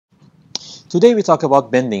Today we talk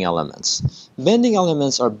about bending elements. Bending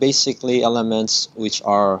elements are basically elements which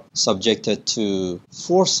are subjected to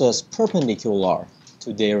forces perpendicular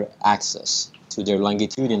to their axis, to their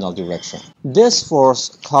longitudinal direction. This force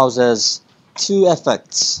causes two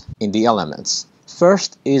effects in the elements.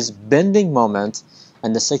 First is bending moment,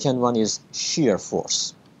 and the second one is shear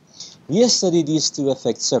force. We study these two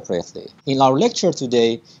effects separately. In our lecture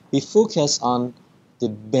today, we focus on the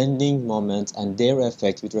bending moment and their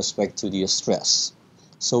effect with respect to the stress.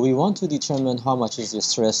 So we want to determine how much is the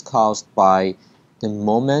stress caused by the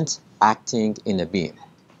moment acting in a beam.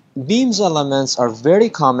 Beam's elements are very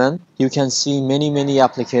common. You can see many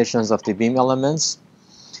applications of the beam elements.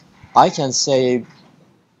 I can say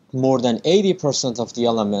more than 80% of the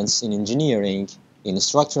elements in engineering, in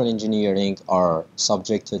structural engineering, are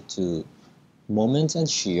subjected to moment and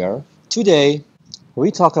shear. Today, we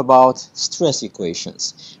talk about stress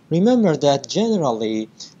equations. Remember that generally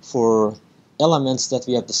for elements that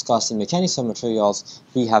we have discussed in mechanics of materials,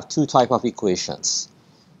 we have two types of equations.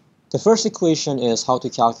 The first equation is how to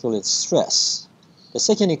calculate stress. The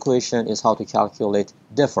second equation is how to calculate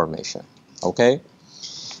deformation. Okay?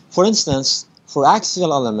 For instance, for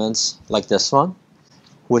axial elements like this one,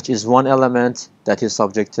 which is one element that is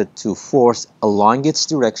subjected to force along its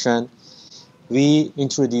direction, we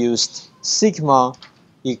introduced sigma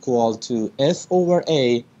equal to F over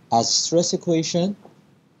A as stress equation,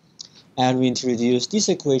 and we introduced this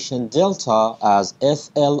equation delta as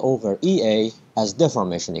FL over EA as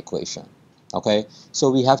deformation equation. Okay,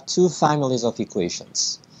 so we have two families of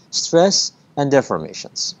equations, stress and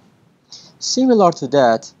deformations. Similar to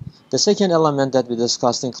that, the second element that we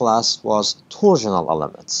discussed in class was torsional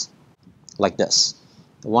elements, like this.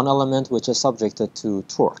 One element which is subjected to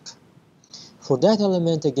torque. For that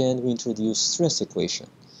element, again, we introduce stress equation,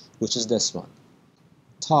 which is this one.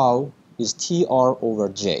 Tau is TR over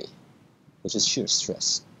J, which is shear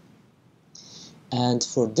stress. And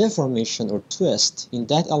for deformation or twist, in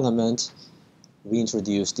that element, we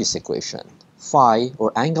introduce this equation. Phi,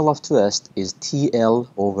 or angle of twist, is TL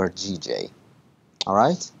over GJ. All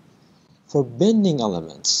right? For bending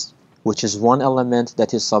elements, which is one element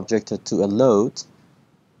that is subjected to a load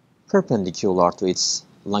perpendicular to its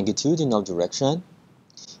longitudinal direction,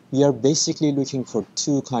 we are basically looking for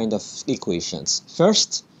two kinds of equations.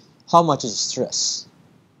 First, how much is stress?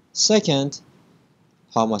 Second,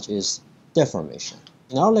 how much is deformation?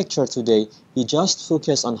 In our lecture today, we just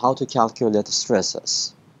focus on how to calculate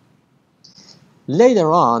stresses.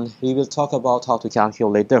 Later on, we will talk about how to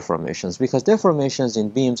calculate deformations, because deformations in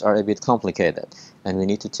beams are a bit complicated and we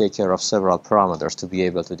need to take care of several parameters to be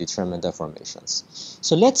able to determine deformations.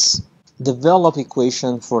 So let's develop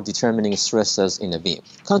equation for determining stresses in a beam.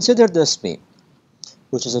 Consider this beam,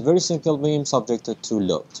 which is a very simple beam subjected to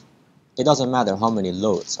load. It doesn't matter how many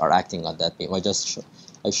loads are acting on that beam.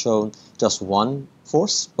 I showed just one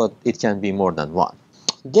force, but it can be more than one.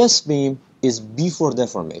 This beam is before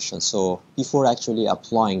deformation, so before actually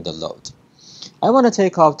applying the load. I want to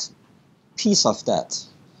take out piece of that,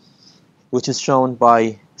 which is shown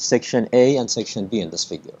by section A and section B in this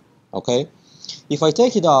figure. Okay? If I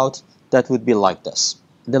take it out, that would be like this.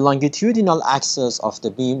 The longitudinal axis of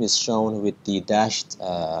the beam is shown with the dashed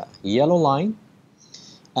yellow line,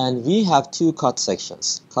 and we have two cut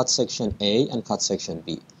sections, cut section A and cut section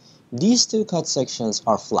B. These two cut sections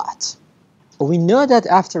are flat. We know that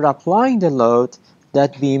after applying the load,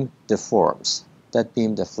 that beam deforms, that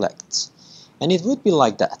beam deflects, and it would be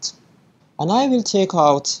like that. And I will take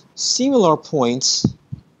out similar points,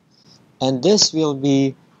 and this will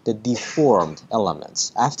be the deformed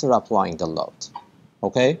elements after applying the load.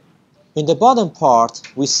 Okay? In the bottom part,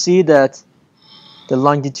 we see that the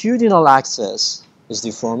longitudinal axis is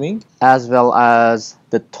deforming, as well as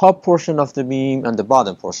the top portion of the beam and the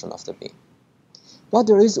bottom portion of the beam. But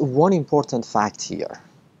there is one important fact here.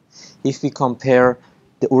 If we compare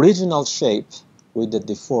the original shape with the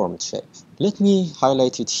deformed shape, let me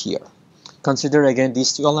highlight it here. Consider again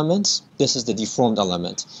these two elements. This is the deformed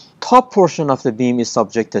element. Top portion of the beam is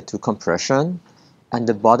subjected to compression, and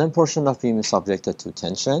the bottom portion of the beam is subjected to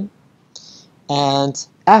tension. And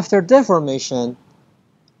after deformation,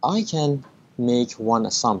 I can make one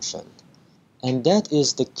assumption, and that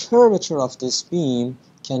is the curvature of this beam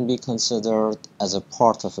can be considered as a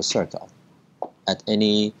part of a circle at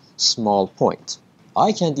any small point.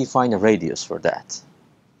 I can define a radius for that.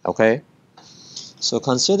 Okay? So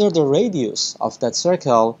consider the radius of that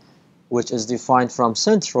circle, which is defined from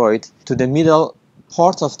centroid to the middle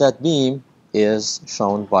part of that beam, is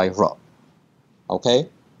shown by rho. Okay?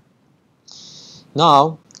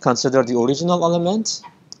 Now, consider the original element,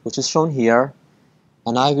 which is shown here,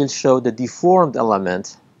 and I will show the deformed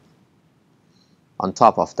element on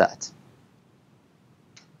top of that.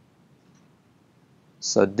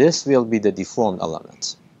 So this will be the deformed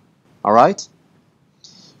element. Alright?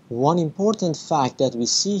 One important fact that we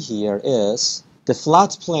see here is the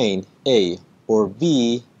flat plane A or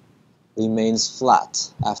B remains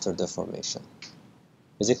flat after deformation.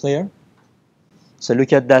 Is it clear? So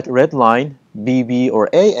look at that red line, BB or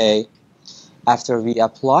AA. After we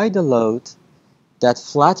apply the load, that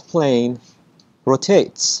flat plane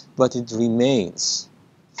rotates, but it remains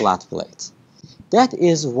flat plate. That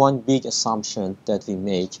is one big assumption that we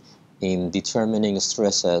make in determining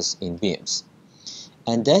stresses in beams.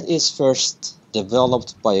 And that is first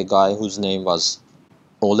developed by a guy whose name was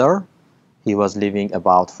Euler. He was living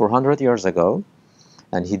about 400 years ago,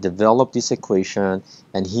 and he developed this equation,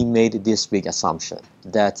 and he made this big assumption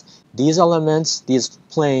that these elements, these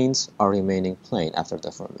planes, are remaining plane after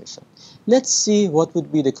deformation. Let's see what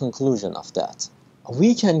would be the conclusion of that.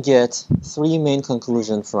 We can get three main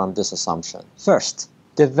conclusions from this assumption. First,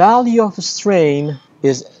 the value of strain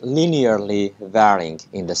is linearly varying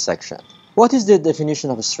in the section. What is the definition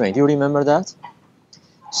of strain? Do you remember that?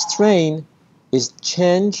 Strain is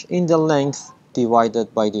change in the length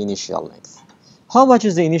divided by the initial length. How much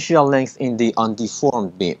is the initial length in the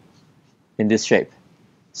undeformed beam in this shape?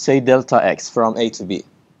 Say delta x from A to B.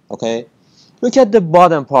 Okay? Look at the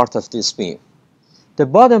bottom part of this beam. The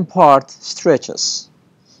bottom part stretches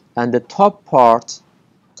and the top part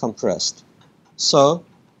compressed. So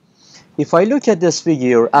if I look at this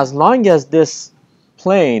figure, as long as this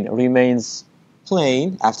plane remains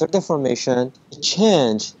plane after deformation, the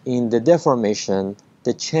change in the deformation,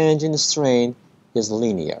 the change in strain is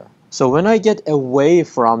linear. So when I get away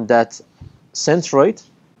from that centroid,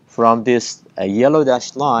 from this yellow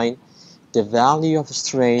dashed line, the value of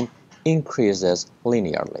strain increases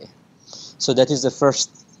linearly. So that is the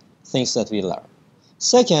first things that we learn.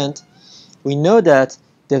 Second, we know that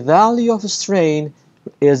the value of strain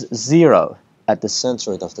is 0 at the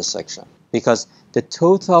centroid of the section because the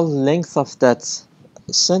total length of that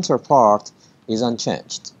center part is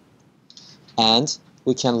unchanged. And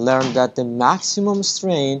we can learn that the maximum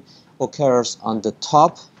strain occurs on the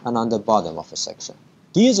top and on the bottom of a section.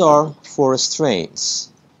 These are for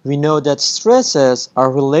strains. We know that stresses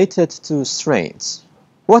are related to strains.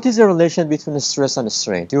 What is the relation between stress and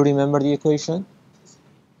strain? Do you remember the equation?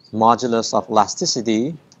 Modulus of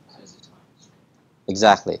elasticity.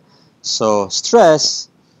 Exactly. So stress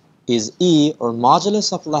is E or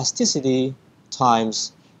modulus of elasticity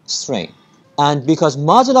times strain. And because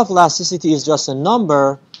modulus of elasticity is just a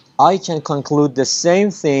number, I can conclude the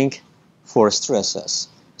same thing for stresses.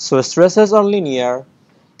 So stresses are linear,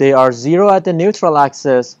 they are 0 at the neutral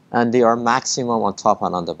axis, and they are maximum on top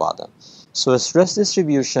and on the bottom. So a stress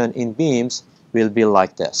distribution in beams will be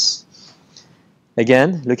like this.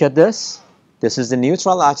 Again, look at this. This is the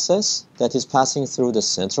neutral axis that is passing through the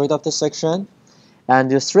centroid of the section, and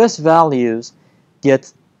the stress values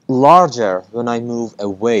get larger when I move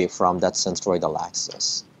away from that centroidal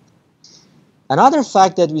axis. Another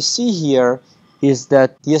fact that we see here is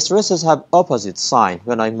that the stresses have opposite sign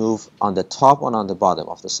when I move on the top and on the bottom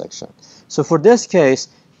of the section. So for this case,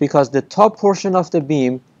 because the top portion of the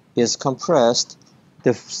beam is compressed,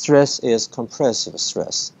 the stress is compressive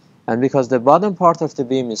stress. And because the bottom part of the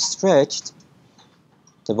beam is stretched,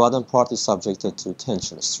 the bottom part is subjected to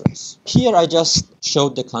tension stress. Here I just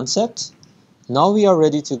showed the concept. Now we are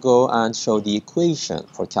ready to go and show the equation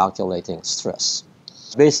for calculating stress.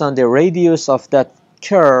 Based on the radius of that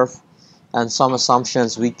curve and some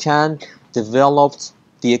assumptions, we can develop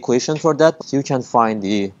the equation for that. You can find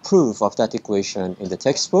the proof of that equation in the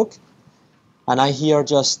textbook. And I here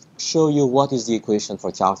just show you what is the equation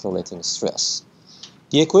for calculating stress.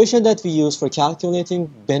 The equation that we use for calculating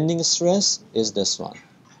bending stress is this one.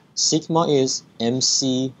 Sigma is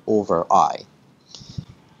mc over I.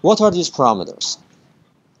 What are these parameters?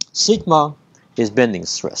 Sigma is bending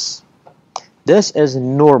stress. This is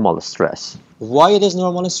normal stress. Why it is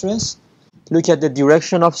normal stress? Look at the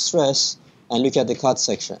direction of stress and look at the cut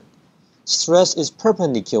section. Stress is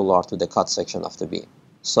perpendicular to the cut section of the beam.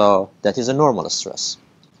 So that is a normal stress.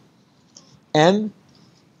 M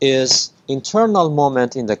is internal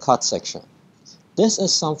moment in the cut section. This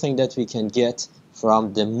is something that we can get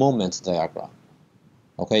from the moment diagram.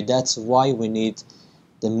 Okay, that's why we need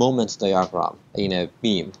the moment diagram in a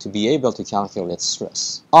beam to be able to calculate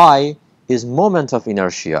stress. I is moment of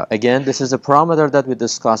inertia. Again, this is a parameter that we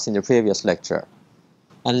discussed in the previous lecture.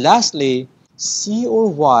 And lastly, C or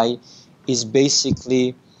Y is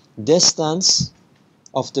basically distance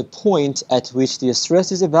of the point at which the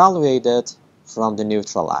stress is evaluated from the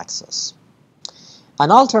neutral axis.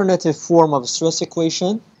 An alternative form of stress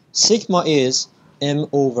equation, sigma is m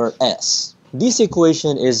over s. This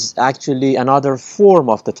equation is actually another form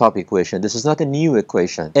of the top equation. This is not a new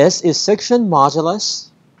equation. S is section modulus,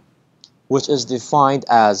 which is defined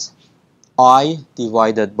as I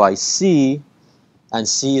divided by C, and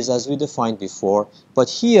C is as we defined before. But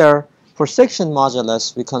here, for section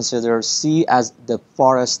modulus, we consider C as the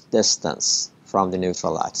farthest distance from the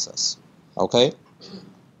neutral axis. Okay?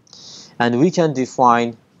 And we can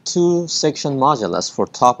define two section modulus for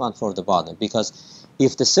top and for the bottom, because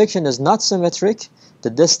if the section is not symmetric, the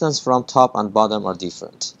distance from top and bottom are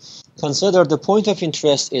different. Consider the point of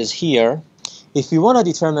interest is here. If we want to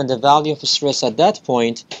determine the value of stress at that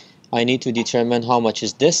point, I need to determine how much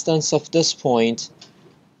is distance of this point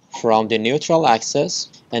from the neutral axis,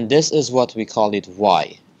 and this is what we call it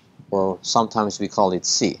y, or sometimes we call it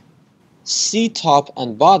c. C top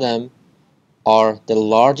and bottom are the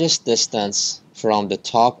largest distance from the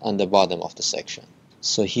top and the bottom of the section.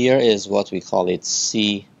 So here is what we call it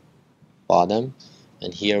C bottom,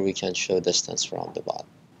 and here we can show distance from the bottom.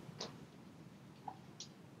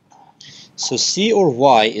 So C or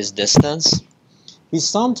Y is distance. We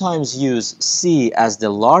sometimes use C as the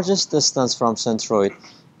largest distance from centroid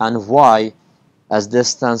and Y as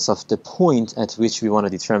distance of the point at which we want to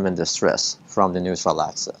determine the stress from the neutral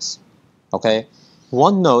axis. Okay?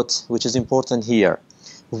 One note which is important here.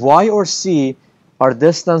 Y or C are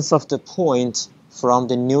distance of the point from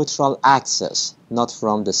the neutral axis, not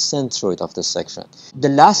from the centroid of the section. The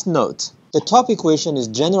last note, the top equation is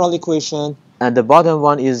general equation and the bottom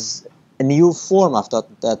one is a new form of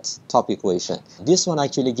that top equation. This one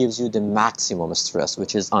actually gives you the maximum stress,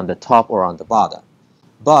 which is on the top or on the bottom.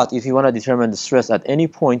 But if you want to determine the stress at any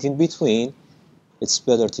point in between, it's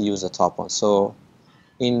better to use the top one. So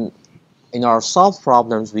in our solved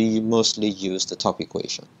problems, we mostly use the top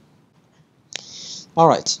equation. All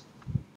right.